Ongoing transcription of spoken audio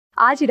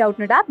आज ही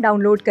Doubtnut app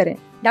download करें।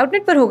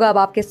 डाउटनट पर होगा अब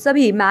आपके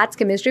सभी मैथ्स,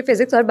 केमिस्ट्री,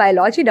 फिजिक्स और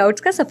बायोलॉजी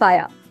डाउट्स का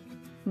सफाया।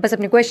 बस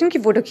अपने क्वेश्चन की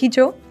फोटो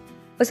खींचो,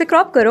 उसे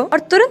क्रॉप करो और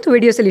तुरंत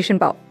वीडियो सोल्यूशन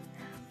पाओ।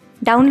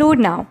 Download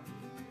now.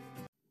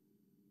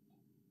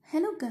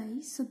 Hello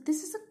guys, so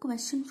this is a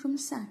question from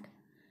SAT.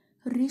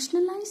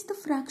 Rationalize the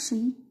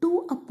fraction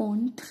 2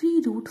 upon 3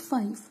 root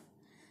 5.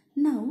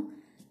 Now,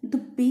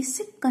 the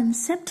basic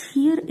concept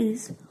here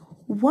is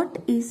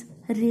what is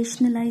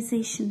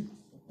rationalization?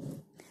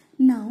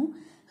 Now,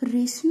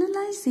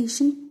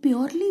 rationalization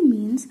purely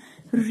means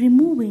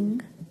removing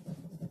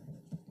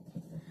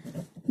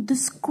the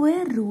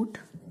square root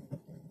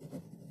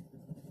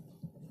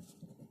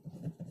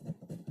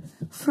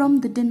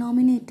from the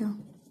denominator.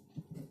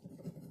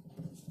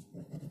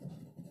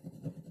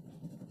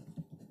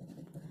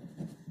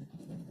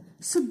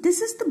 So this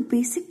is the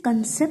basic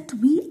concept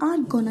we are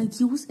gonna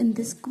use in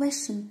this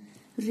question.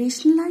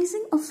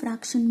 Rationalizing a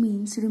fraction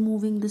means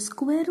removing the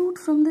square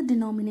root from the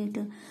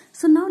denominator.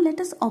 So now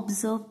let us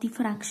observe the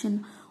fraction,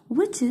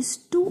 which is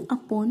 2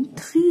 upon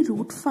 3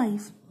 root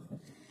 5.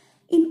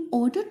 In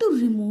order to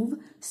remove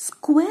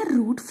square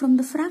root from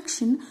the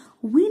fraction,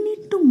 we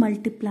need to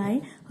multiply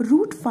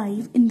root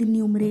 5 in the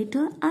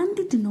numerator and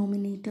the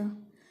denominator,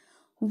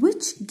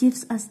 which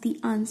gives us the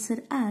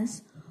answer as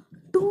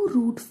 2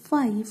 root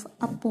 5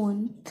 upon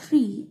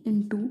 3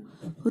 into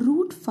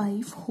root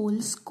 5 whole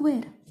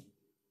square,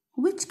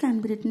 which can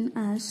be written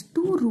as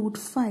 2 root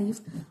 5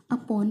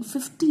 upon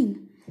 15,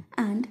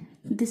 and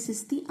this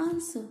is the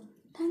answer.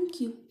 Thank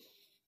you.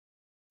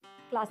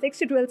 Class 6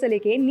 से 12 से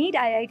लेके NEET,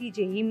 IIT,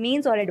 JEE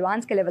mains और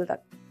advance के level तक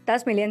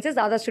 10 million से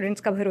ज्यादा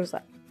students का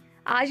भरोसा।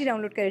 आज ही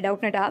डाउनलोड करें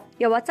डाउटनट ऐप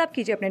या व्हाट्सएप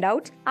कीजिए अपने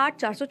डाउट्स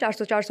 8400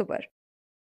 400 400 पर।